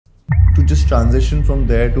just transition from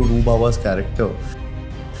there to Rubaba's character,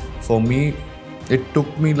 for me, it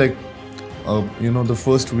took me like, the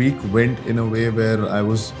first week went in a way where I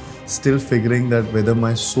was still figuring that whether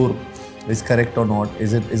my sur is correct or not.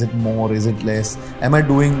 Is it more? Is it less? Am I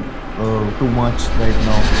doing too much right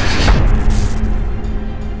now?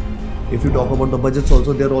 If you talk about the budgets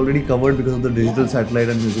also, they are already covered because of the digital satellite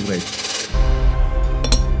and music rights.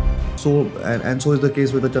 So and so is the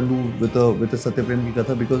case with the Chandu, with the Satyaprem ki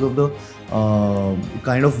Katha, because of the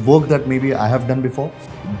kind of work that maybe I have done before.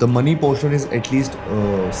 The money portion is at least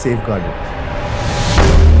safeguarded.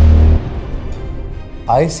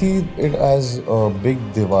 I see it as a big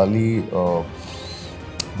Diwali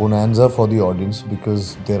bonanza for the audience,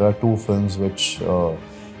 because there are two films which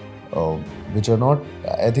are not,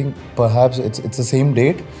 I think perhaps it's the same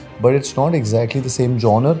date, but it's not exactly the same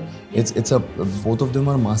genre. Both of them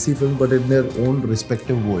are massy films, but in their own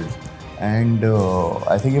respective worlds. And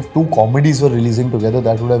I think if two comedies were releasing together,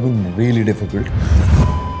 that would have been really difficult.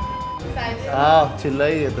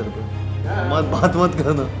 चिल्लाई है तेरे पे, मत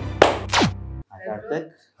करना. Hi Kartik.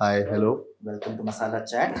 Hi, hello. Welcome to Masala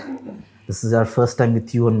Chat. This is our first time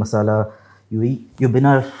with you on Masala. You've been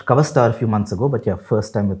our cover star a few months ago, but yeah,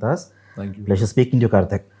 first time with us. Thank you. Pleasure speaking to you,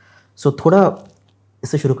 Kartik. So थोड़ा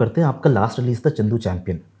इससे शुरू करते हैं. आपका last release था Chandu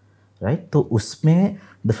champion, right? तो उसमें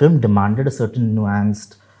the film demanded a certain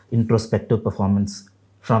nuanced, introspective performance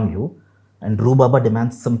from you, and Rubaba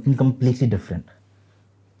demands something completely different.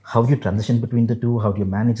 How do you transition between the two? How do you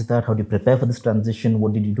manage that? How do you prepare for this transition?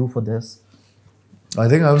 What did you do for this? I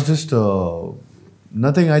think I was just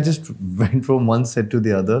nothing. I just went from one set to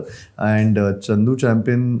the other, and Chandu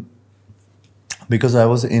Champion, because I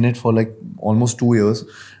was in it for like almost 2 years,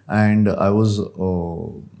 and I was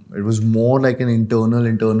it was more like an internal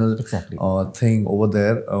exactly. Thing over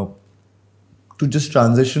there. To just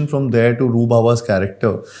transition from there to Rubaba's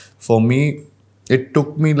character, for me, it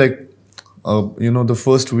took me like, the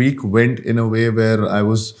first week went in a way where I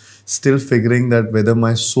was still figuring that whether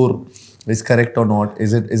my sur is correct or not.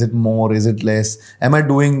 Is it more? Is it less? Am I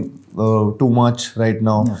doing too much right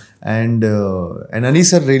now? Yeah. And Anis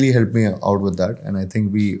sir really helped me out with that, and I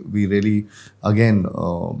think we really again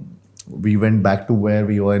we went back to where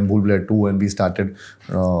we were in Bhool Bhulaiyaa 2, and we started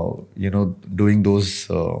doing those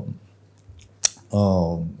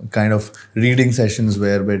kind of reading sessions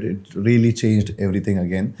where it really changed everything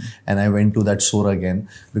again. And I went to that sur again,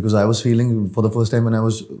 because I was feeling for the first time when I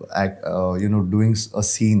was doing a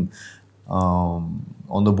scene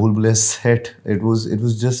on the Bhool Bhulaiyaa set, it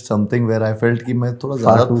was just something where I felt कि मैं थोड़ा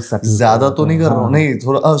ज़्यादा तो नहीं कर रहा हूँ, नहीं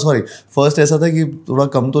थोड़ा sorry, first ऐसा था कि थोड़ा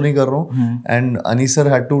कम तो नहीं कर रहा हूँ, and Anis sir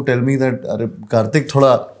had to tell me that अरे कार्तिक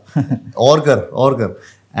थोड़ा और कर.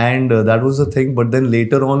 And that was the thing. But then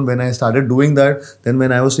later on, when I started doing that, then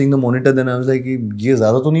when I was seeing the monitor, then I was like, ये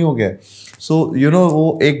ज़्यादा तो नहीं हो गया. So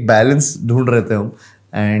वो एक balance ढूंढ रहे थे हम,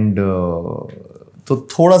 and तो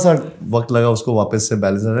थोड़ा सा वक्त लगा उसको वापस से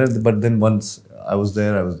balance करने. But then once I was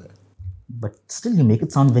there. But still, you make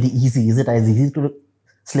it sound very easy. Is it as easy to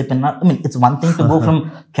slip in? I mean, it's one thing to go from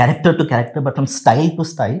character to character, but from style to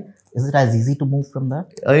style, is it as easy to move from that?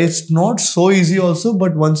 It's not so easy also,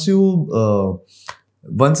 but once you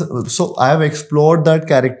so I have explored that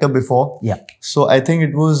character before. Yeah. So I think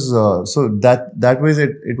it was so that way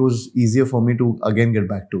it was easier for me to again get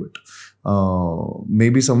back to it.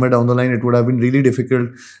 Maybe somewhere down the line it would have been really difficult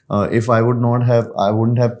if I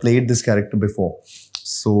wouldn't have played this character before.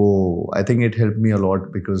 So I think it helped me a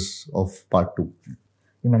lot because of part 2.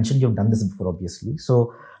 You mentioned you've done this before, obviously.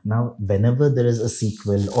 So now whenever there is a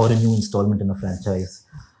sequel or a new installment in a franchise,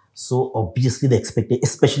 so obviously the expectation,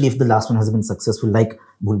 especially if the last one has been successful like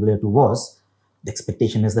Bhool Bhulaiyaa 2 was, the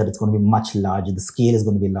expectation is that it's going to be much larger, the scale is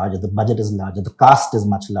going to be larger, the budget is larger, the cast is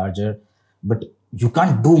much larger, but you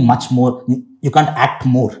can't do much more, you can't act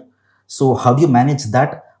more. So how do you manage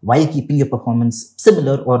that while keeping your performance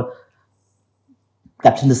similar or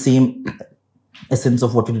capturing the same essence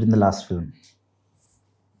of what you did in the last film?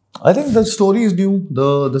 I think the story is new,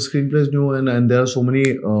 the screenplay is new, and there are so many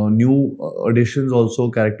new additions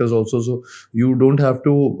also, characters also. So you don't have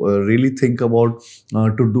to really think about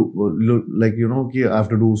to do like कि I have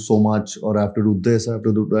to do so much or I have to do this, I have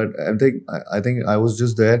to do that. I think I was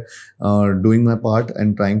just there doing my part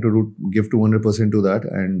and trying to give 200% to that,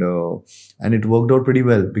 and it worked out pretty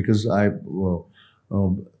well because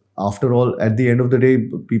after all, at the end of the day,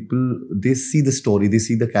 people, they see the story, they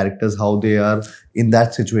see the characters, how they are in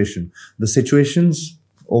that situation. The situations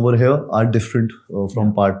over here are different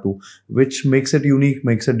from part 2, which makes it unique,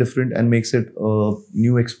 makes it different, and makes it a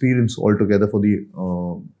new experience altogether for the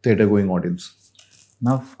theatre-going audience.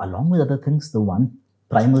 Now, along with other things, the one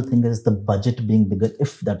primal thing is the budget being bigger,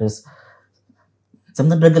 if that is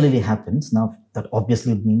something that regularly happens. Now, that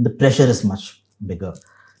obviously would mean the pressure is much bigger.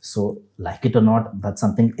 So, like it or not, that's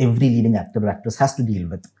something every leading actor or actress has to deal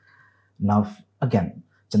with. Now, again,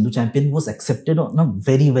 Chandu Champion was accepted on a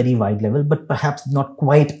very, very wide level, but perhaps not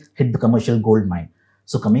quite hit the commercial gold mine.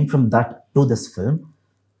 So, coming from that to this film,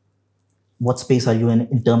 what space are you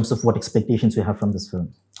in terms of what expectations you have from this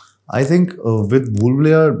film? I think with Bhool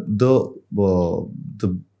Bhulaiyaa,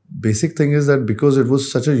 the basic thing is that because it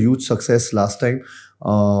was such a huge success last time,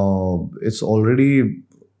 it's already,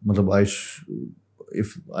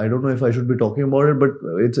 if I don't know if I should be talking about it, but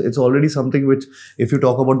it's already something which, if you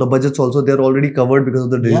talk about the budgets also, they're already covered because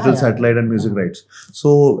of the digital satellite and music rights.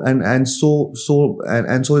 So and so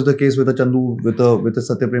is the case with the Chandu, with the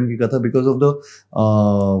Satya Prem Ki Katha, because of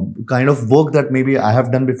the kind of work that maybe I have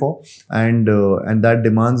done before, and that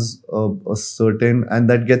demands a certain, and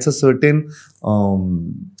that gets a certain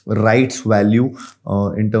rights value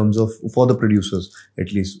in terms of, for the producers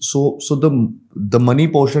at least. So the money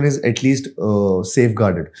portion is at least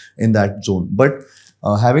safeguarded in that zone. But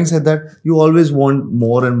having said that, you always want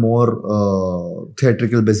more and more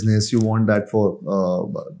theatrical business. You want that for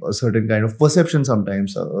a certain kind of perception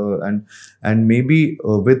sometimes, and maybe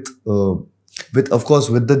with of course,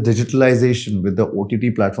 with the digitalization, with the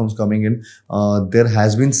OTT platforms coming in, there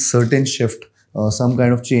has been certain shift, some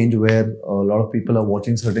kind of change where a lot of people are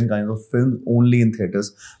watching certain kind of films only in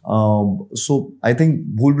theaters. So I think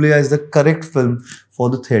Bhool Bhulaiyaa is the correct film for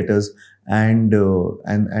the theaters, and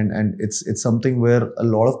it's something where a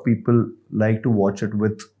lot of people like to watch it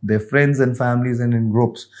with their friends and families and in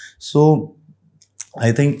groups. So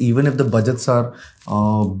I think even if the budgets are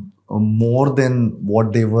more than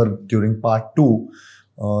what they were during part 2,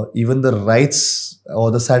 even the rights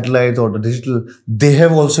or the satellites or the digital, they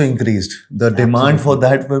have also increased the demand for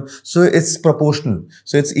that film. So it's proportional.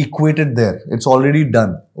 So it's equated there. It's already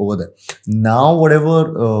done over there. Now, whatever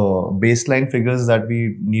baseline figures that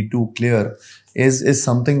we need to clear is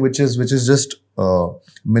something which is just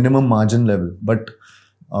minimum margin level. But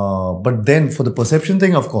then for the perception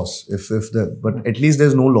thing, of course, but at least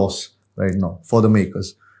there's no loss right now for the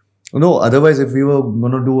makers. No, otherwise, if we were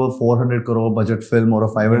going to do a 400 crore budget film or a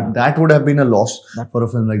 500, that would have been a loss for a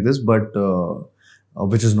film like this, but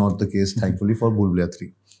which is not the case, thankfully, for Bhool Bhulaiyaa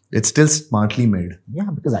 3. It's still smartly made. Yeah,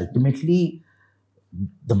 because ultimately,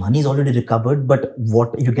 the money is already recovered, but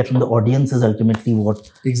what you get from the audience is ultimately what...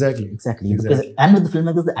 Exactly. Because, and with the film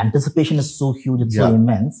like this, the anticipation is so huge, it's so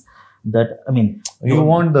immense, that, I mean... You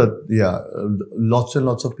want lots and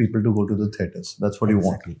lots of people to go to the theaters. That's what you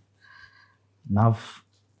want. Now...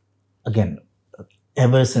 Again,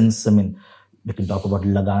 ever since, I mean, we can talk about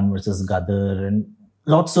Lagan versus Gadar and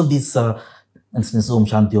lots of these instances, Om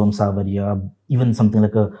Shanti Om Savariya, even something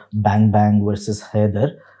like a Bang Bang versus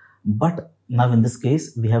Haider. But now in this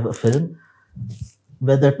case, we have a film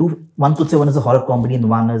where the two, one could say one is a horror comedy and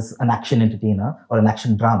one is an action entertainer or an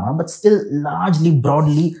action drama, but still largely,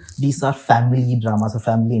 broadly, these are family dramas or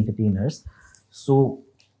family entertainers. So,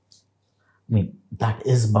 I mean, that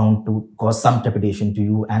is bound to cause some trepidation to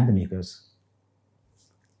you and the makers.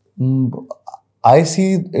 I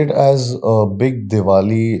see it as a big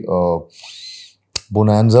Diwali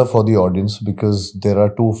bonanza for the audience, because there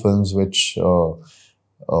are two films which are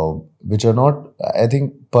not, I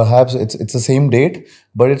think perhaps it's the same date,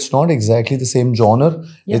 but it's not exactly the same genre.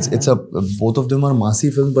 Yeah. Both of them are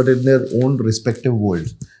massy films, but in their own respective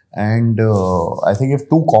worlds. And I think if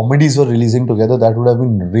two comedies were releasing together, that would have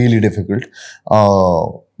been really difficult.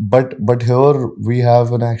 But here we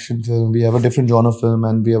have an action film, we have a different genre film,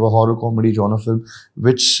 and we have a horror comedy genre film,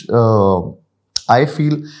 which I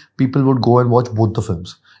feel people would go and watch both the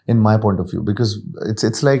films, in my point of view, because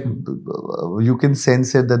it's like you can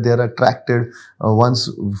sense it that they are attracted.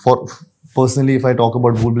 Personally, if I talk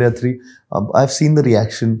about Bhool Bhulaiyaa 3, I've seen the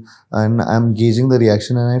reaction and I'm gauging the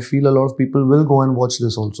reaction, and I feel a lot of people will go and watch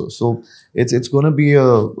this also. So it's going to be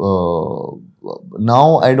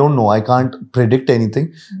now I don't know, I can't predict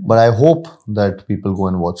anything, but I hope that people go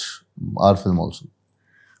and watch our film also.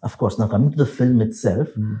 Of course. Now coming to the film itself,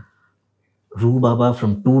 Roo Baba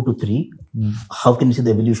from 2 to 3, how can you see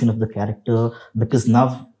the evolution of the character? Because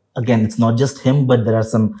now, again, it's not just him, but there are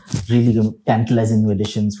some really tantalizing new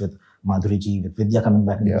additions with Madhuri ji, with Vidya coming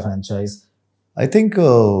back into the franchise. I think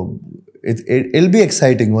it'll be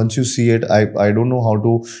exciting once you see it. I don't know how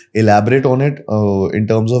to elaborate on it in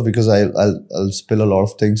terms of, because I'll spill a lot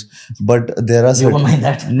of things, but there are you won't mind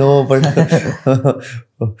that. No, but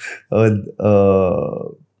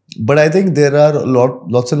but I think there are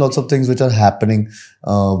lots and lots of things which are happening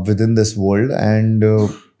within this world, and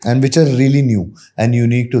and which are really new and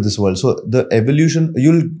unique to this world. So the evolution,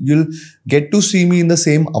 you'll get to see me in the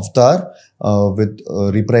same avatar with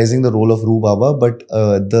reprising the role of Roo Baba, but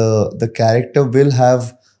the character will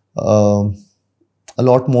have a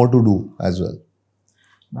lot more to do as well.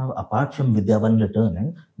 Now, apart from Vidyavan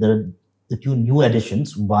returning, there are the two new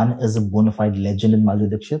additions. One is a bona fide legend in Madhuri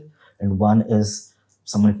Dixit, and one is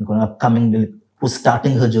someone upcoming who's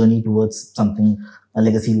starting her journey towards something, a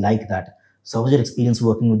legacy like that. So, how was your experience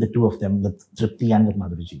working with the two of them, with Triptii and with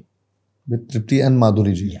Madhuri ji? With Triptii and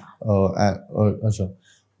Madhuri ji? Yeah.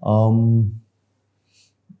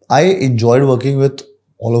 I enjoyed working with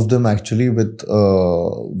all of them actually. With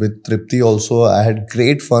Triptii also, I had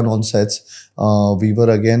great fun on sets. We were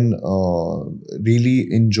again really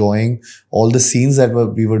enjoying all the scenes that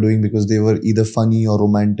we were doing because they were either funny or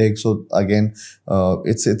romantic. So again,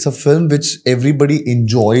 it's a film which everybody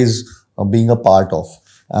enjoys being a part of.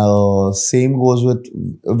 Same goes with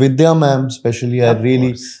Vidya ma'am, especially.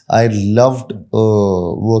 I loved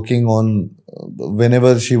working on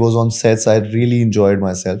whenever she was on sets. I really enjoyed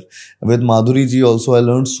myself. With Madhuri ji also, I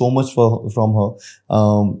learned so much from her,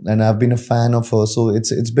 and I've been a fan of her. So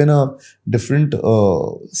it's been a different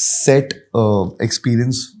set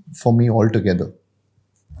experience for me altogether.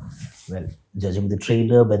 Well, judging the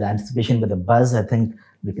trailer, by the anticipation, by the buzz, I think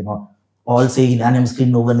we can all say unanimously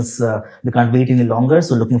no one is, we can't wait any longer.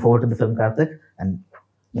 So looking forward to the film, Kartik, and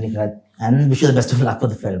wish you the best of luck for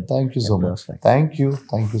the film. Thank you so much. Thank you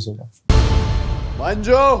so much.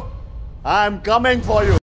 Manju, I'm coming for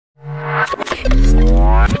you.